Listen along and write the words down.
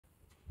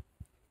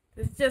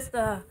It's just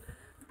a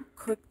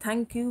quick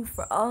thank you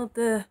for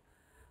the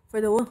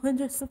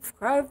 100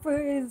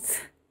 subscribers.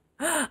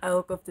 I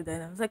woke up today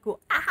and I was like,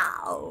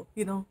 wow,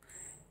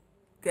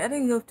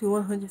 getting up to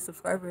 100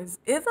 subscribers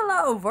is a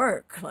lot of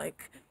work.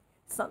 Like,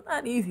 it's not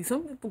that easy.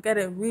 Some people get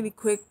it really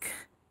quick,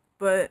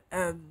 but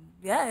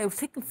yeah, it was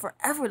taking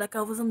forever. Like,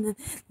 I was on the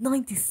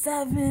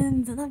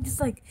 97s, and I'm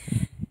just like,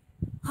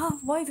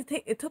 oh, why does it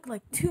take? It took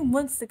like 2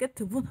 months to get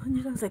to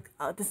 100. I was like,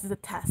 oh, this is a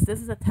test.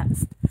 This is a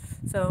test.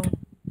 So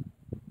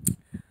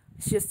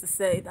it's just to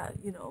say that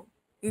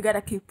you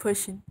gotta keep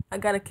pushing. I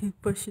gotta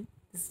keep pushing.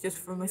 This is just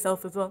for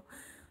myself as well,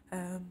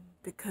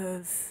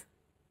 because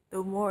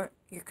the more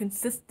you're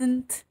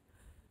consistent,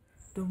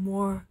 the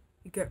more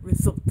you get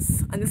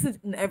results. And this is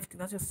in everything,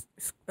 not just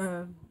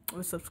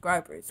with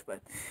subscribers,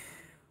 but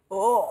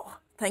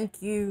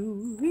thank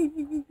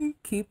you.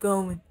 Keep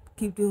going.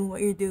 Keep doing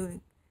what you're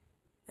doing.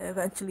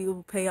 Eventually, it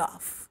will pay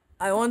off.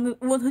 I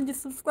want 100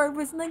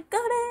 subscribers and I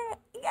got it!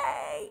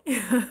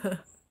 Yay!